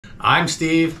I'm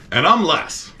Steve. And I'm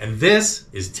Les. And this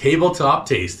is Tabletop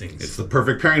Tastings. It's the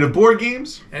perfect pairing of board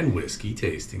games and whiskey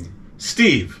tasting.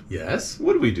 Steve. Yes?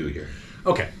 What do we do here?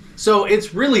 Okay, so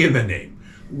it's really in the name.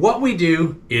 What we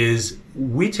do is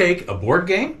we take a board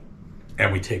game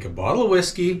and we take a bottle of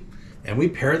whiskey and we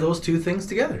pair those two things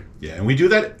together. Yeah, and we do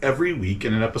that every week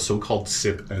in an episode called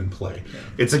Sip and Play. Yeah.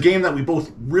 It's a game that we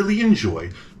both really enjoy,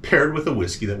 paired with a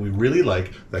whiskey that we really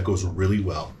like that goes really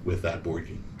well with that board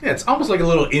game. Yeah, it's almost like a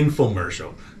little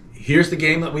infomercial. Here's the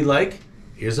game that we like.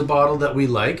 Here's a bottle that we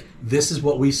like. This is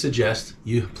what we suggest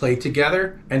you play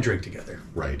together and drink together.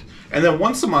 Right. And then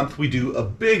once a month we do a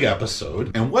big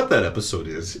episode. And what that episode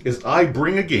is I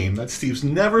bring a game that Steve's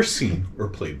never seen or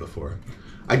played before.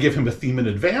 I give him a theme in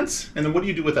advance, and then what do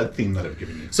you do with that theme that I've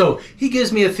given you? So he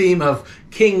gives me a theme of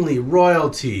kingly,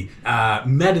 royalty,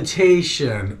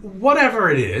 meditation, whatever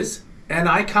it is, and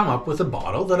I come up with a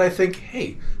bottle that I think,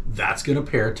 hey, that's going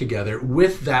to pair together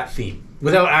with that theme,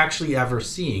 without actually ever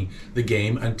seeing the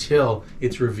game until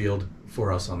it's revealed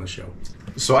for us on the show.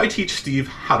 So I teach Steve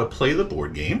how to play the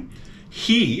board game.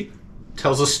 He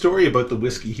tells a story about the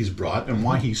whiskey he's brought and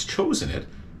why he's chosen it.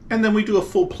 And then we do a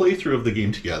full playthrough of the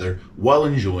game together while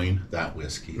enjoying that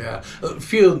whiskey. Yeah, a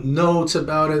few notes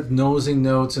about it, nosing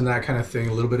notes and that kind of thing,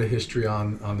 a little bit of history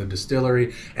on the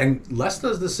distillery. And Les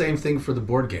does the same thing for the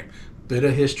board game. Bit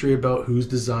of history about who's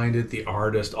designed it, the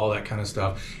artist, all that kind of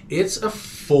stuff. It's a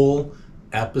full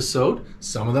episode.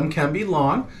 Some of them can be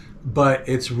long, but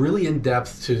it's really in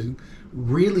depth to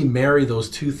really marry those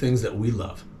two things that we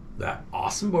love. That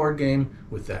awesome board game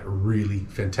with that really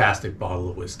fantastic bottle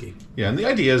of whiskey. Yeah, and the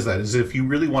idea is if you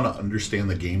really want to understand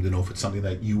the game to know if it's something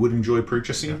that you would enjoy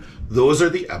purchasing, those are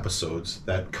the episodes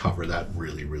that cover that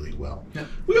really, really well. Yeah.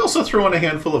 We also throw in a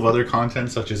handful of other content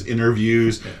such as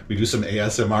interviews. Yeah. We do some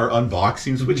ASMR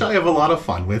unboxings, which I have a lot of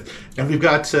fun with. And we've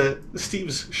got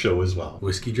Steve's show as well.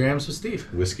 Whiskey Drams with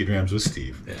Steve. Whiskey Drams with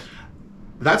Steve. Yeah.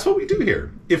 That's what we do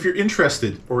here. If you're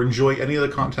interested or enjoy any of the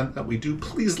content that we do,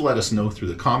 please let us know through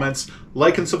the comments.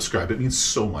 Like and subscribe. It means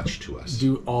so much to us.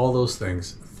 Do all those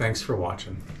things. Thanks for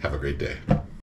watching. Have a great day.